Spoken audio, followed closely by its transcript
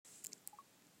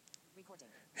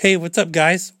Hey, what's up,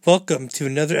 guys? Welcome to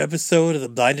another episode of The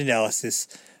Blind Analysis.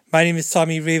 My name is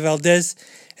Tommy Ray Valdez,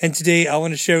 and today I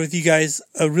want to share with you guys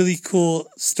a really cool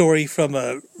story from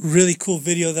a really cool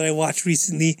video that I watched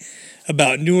recently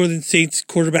about New Orleans Saints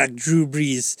quarterback Drew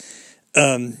Brees.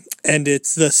 And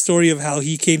it's the story of how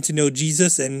he came to know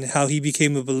Jesus and how he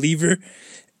became a believer.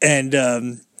 And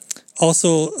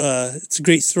also, it's a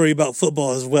great story about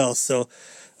football as well. So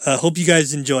hope you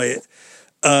guys enjoy it.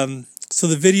 So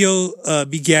the video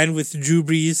began with Drew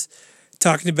Brees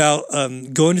talking about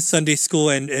going to Sunday school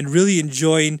and really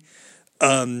enjoying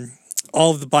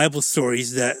all of the Bible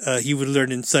stories that he would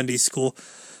learn in Sunday school.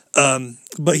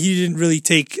 But he didn't really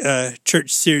take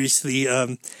church seriously.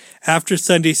 After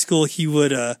Sunday school, he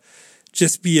would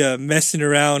just be messing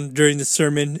around during the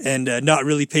sermon and not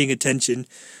really paying attention.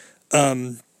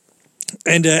 And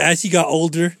as he got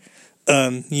older,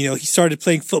 he started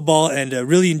playing football and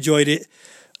really enjoyed it.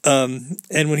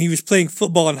 And when he was playing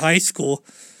football in high school,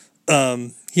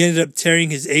 he ended up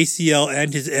tearing his ACL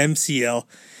and his MCL.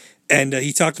 And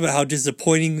he talked about how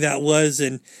disappointing that was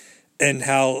and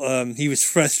how he was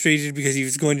frustrated because he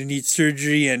was going to need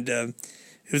surgery and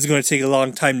it was going to take a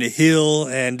long time to heal.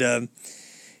 And,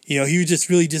 he was just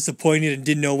really disappointed and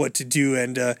didn't know what to do.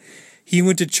 And he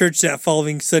went to church that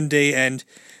following Sunday and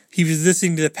he was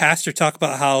listening to the pastor talk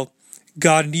about how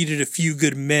God needed a few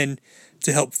good men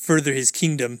to help further his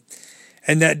kingdom.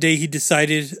 And that day he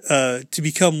decided to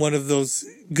become one of those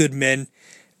good men.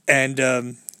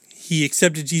 And he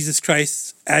accepted Jesus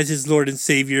Christ as his Lord and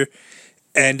Savior.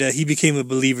 And he became a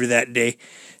believer that day.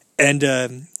 And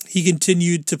he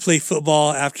continued to play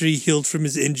football after he healed from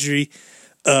his injury.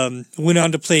 Went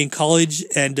on to play in college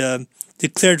and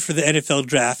declared for the NFL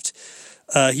draft.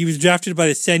 He was drafted by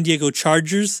the San Diego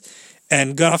Chargers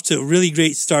and got off to a really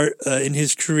great start in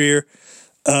his career.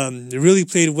 Really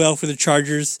played well for the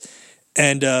Chargers,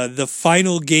 and the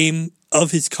final game of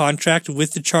his contract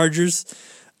with the Chargers,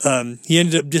 he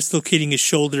ended up dislocating his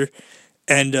shoulder,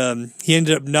 and he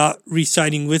ended up not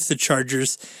re-signing with the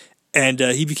Chargers, and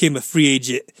he became a free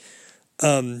agent.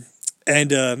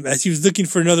 And as he was looking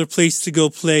for another place to go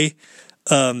play,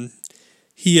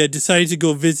 he decided to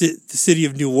go visit the city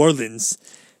of New Orleans,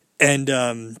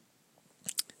 and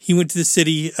he went to the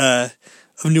city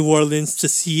of New Orleans to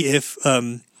see if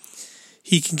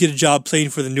he can get a job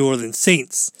playing for the New Orleans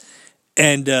Saints.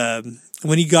 And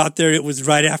when he got there, it was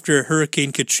right after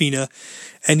Hurricane Katrina,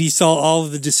 and he saw all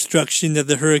of the destruction that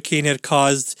the hurricane had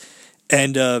caused,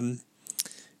 and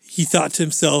he thought to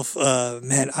himself,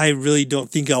 man, I really don't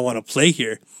think I want to play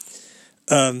here.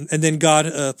 And then God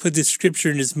put this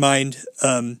scripture in his mind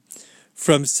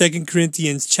from 2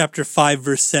 Corinthians chapter 5,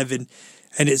 verse 7,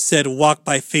 and it said, walk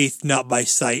by faith, not by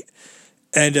sight.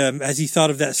 And as he thought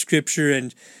of that scripture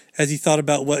and as he thought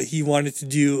about what he wanted to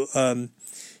do,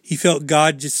 he felt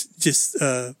God just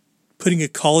putting a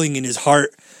calling in his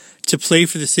heart to play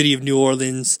for the city of New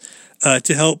Orleans,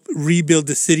 to help rebuild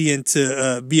the city and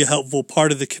to be a helpful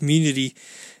part of the community.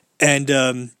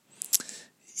 And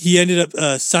he ended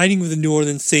up signing with the New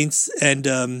Orleans Saints,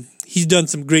 and he's done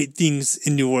some great things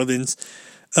in New Orleans.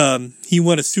 He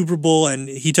won a Super Bowl, and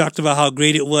he talked about how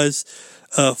great it was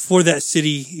for that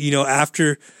city,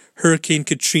 after Hurricane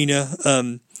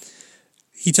Katrina.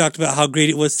 He talked about how great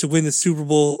it was to win the Super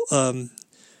Bowl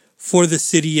for the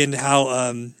city and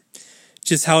how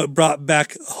just how it brought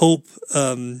back hope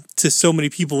to so many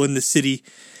people in the city.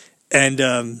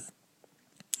 And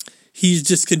he's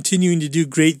just continuing to do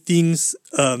great things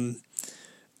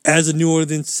as a New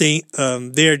Orleans Saint.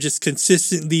 They are just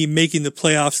consistently making the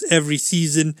playoffs every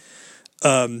season.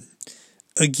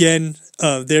 Again,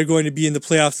 they're going to be in the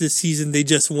playoffs this season. They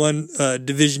just won a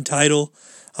division title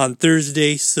on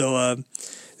Thursday, so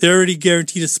they're already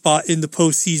guaranteed a spot in the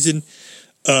postseason.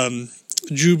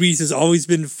 Drew Brees has always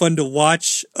been fun to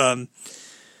watch.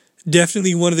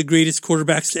 Definitely one of the greatest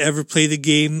quarterbacks to ever play the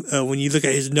game. When you look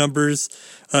at his numbers,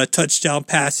 touchdown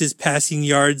passes, passing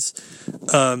yards,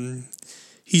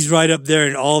 he's right up there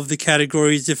in all of the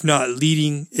categories, if not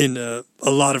leading in a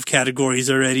lot of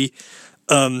categories already.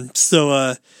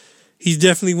 So he's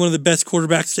definitely one of the best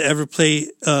quarterbacks to ever play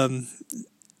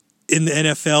in the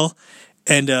NFL.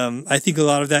 And I think a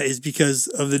lot of that is because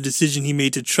of the decision he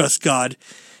made to trust God.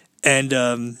 And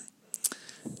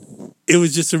it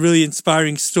was just a really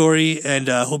inspiring story, and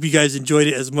I hope you guys enjoyed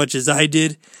it as much as I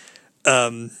did.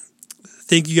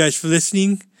 Thank you guys for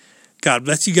listening. God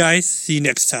bless you guys. See you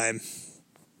next time.